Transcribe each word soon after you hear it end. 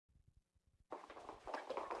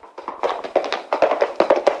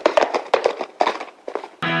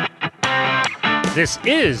This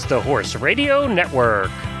is the Horse Radio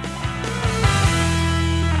Network.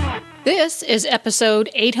 This is episode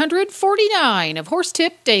 849 of Horse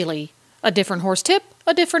Tip Daily. A different horse tip,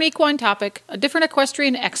 a different equine topic, a different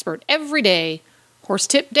equestrian expert every day. Horse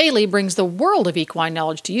Tip Daily brings the world of equine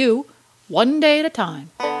knowledge to you, one day at a time.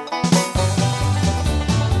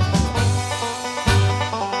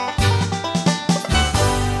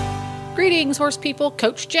 Greetings, horse people.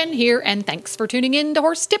 Coach Jen here, and thanks for tuning in to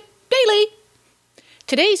Horse Tip Daily.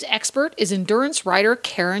 Today's expert is endurance rider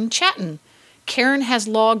Karen Chaton. Karen has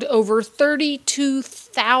logged over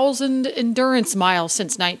 32,000 endurance miles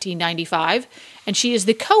since 1995, and she is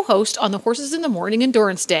the co-host on the Horses in the Morning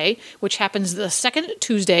Endurance Day, which happens the second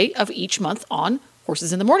Tuesday of each month on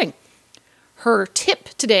Horses in the Morning. Her tip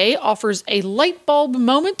today offers a light bulb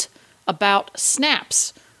moment about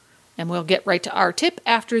snaps, and we'll get right to our tip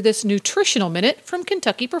after this nutritional minute from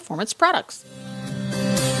Kentucky Performance Products.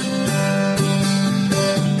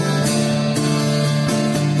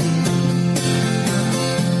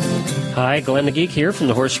 Hi, Glenn the Geek here from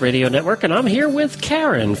the Horse Radio Network, and I'm here with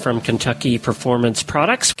Karen from Kentucky Performance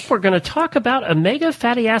Products. We're going to talk about omega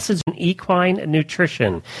fatty acids in equine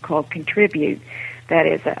nutrition. Called Contribute. That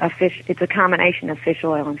is it's a combination of fish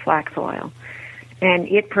oil and flax oil. And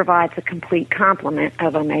it provides a complete complement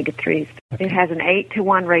of omega-3s. Okay. It has an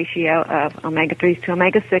 8-to-1 ratio of omega-3s to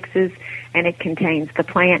omega-6s, and it contains the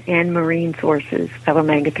plant and marine sources of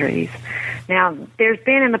omega-3s. Now, there's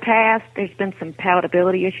been some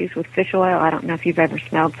palatability issues with fish oil. I don't know if you've ever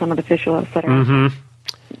smelled some of the fish oils that are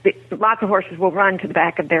lots of horses will run to the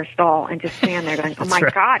back of their stall and just stand there going, oh, my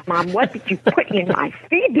right. God, Mom, what did you put in my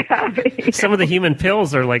feed tub? Some of the human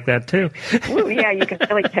pills are like that, too. Ooh, yeah, you can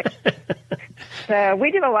really taste it. So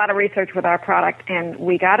we did a lot of research with our product, and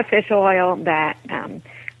we got a fish oil that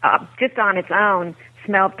just on its own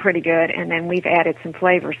smelled pretty good, and then we've added some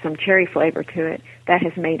flavor, some cherry flavor to it that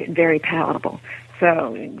has made it very palatable. So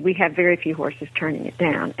we have very few horses turning it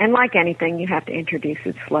down. And like anything, you have to introduce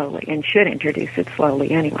it slowly, and should introduce it slowly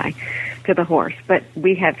anyway to the horse. But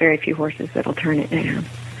we have very few horses that'll turn it down.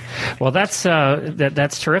 Well, that's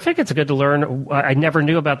terrific. It's good to learn. I never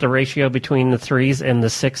knew about the ratio between the 3s and the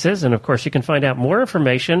 6s. And, of course, you can find out more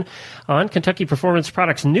information on Kentucky Performance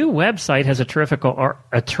Products' new website. Has a terrific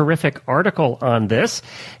article on this,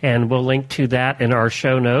 and we'll link to that in our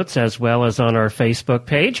show notes as well as on our Facebook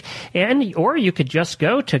page. Or you could just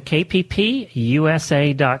go to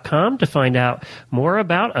kppusa.com to find out more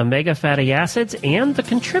about omega fatty acids and the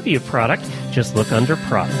Contribute product. Just look under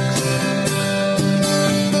products.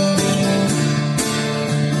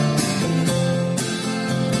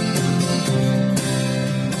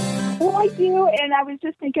 I do, and I was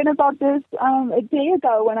just thinking about this a day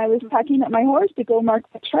ago when I was packing up my horse to go mark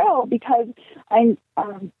the trail because I'm,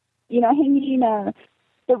 hanging the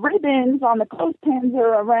ribbons on the clothespins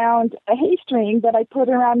are around a hay string that I put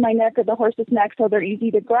around my neck or the horse's neck so they're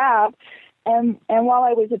easy to grab. And while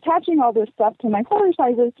I was attaching all this stuff to my horse,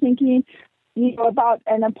 I was thinking, about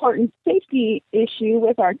an important safety issue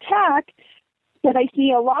with our tack that I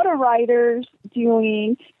see a lot of riders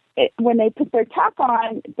doing. When they put their tack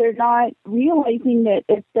on, they're not realizing that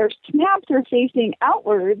if their snaps are facing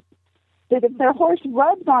outwards, that if their horse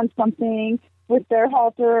rubs on something with their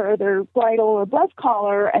halter or their bridle or breast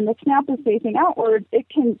collar and the snap is facing outwards, it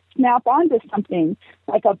can snap onto something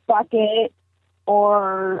like a bucket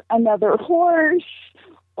or another horse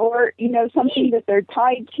or, something that they're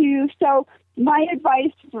tied to. So my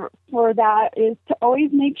advice for that is to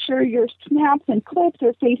always make sure your snaps and clips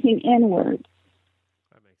are facing inward,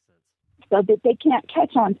 so that they can't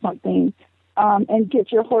catch on something and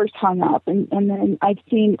get your horse hung up. And then I've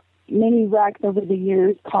seen many wrecks over the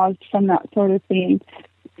years caused from that sort of thing.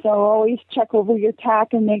 So always check over your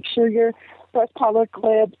tack and make sure your breast collar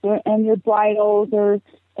clips and your bridles or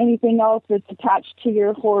anything else that's attached to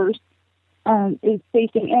your horse is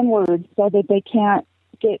facing inward so that they can't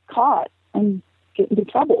get caught and get into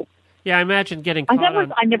trouble. Yeah, I imagine getting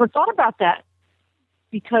caught I never thought about that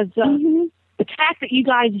because... The tack that you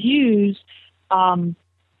guys use commonly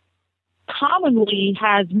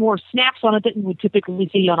has more snaps on it than you would typically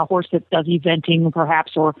see on a horse that does eventing,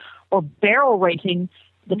 perhaps, or barrel racing.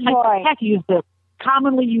 The type of tack you use,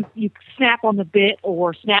 commonly you snap on the bit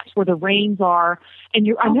or snaps where the reins are. And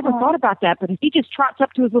I never thought about that, but if he just trots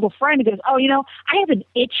up to his little friend and goes, I have an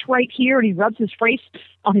itch right here, and he rubs his face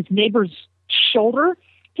on his neighbor's shoulder,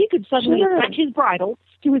 he could suddenly attach his bridle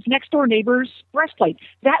to his next door neighbor's breastplate.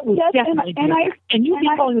 That would definitely be and you'd be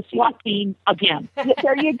calling the SWAT team again.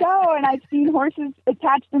 There you go. And I've seen horses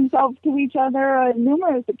attach themselves to each other on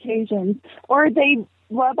numerous occasions, or they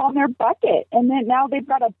rub on their bucket, and then now they've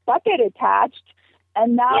got a bucket attached,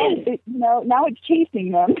 And now, now it's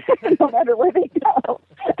chasing them, no matter where they go.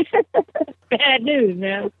 Bad news,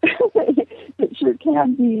 man. It sure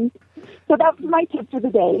can be. So that's my tip for the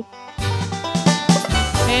day.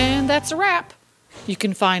 And that's a wrap. You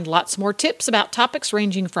can find lots more tips about topics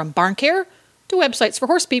ranging from barn care to websites for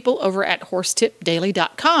horse people over at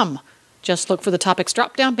horsetipdaily.com. Just look for the topics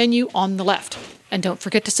drop-down menu on the left. And don't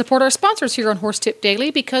forget to support our sponsors here on Horse Tip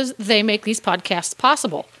Daily because they make these podcasts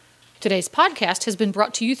possible. Today's podcast has been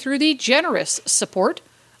brought to you through the generous support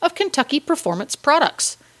of Kentucky Performance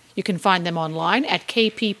Products. You can find them online at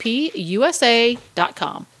kppusa.com.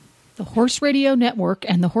 The Horse Radio Network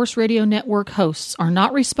and the Horse Radio Network hosts are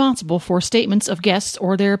not responsible for statements of guests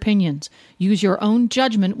or their opinions. Use your own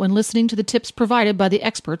judgment when listening to the tips provided by the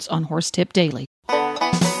experts on Horse Tip Daily.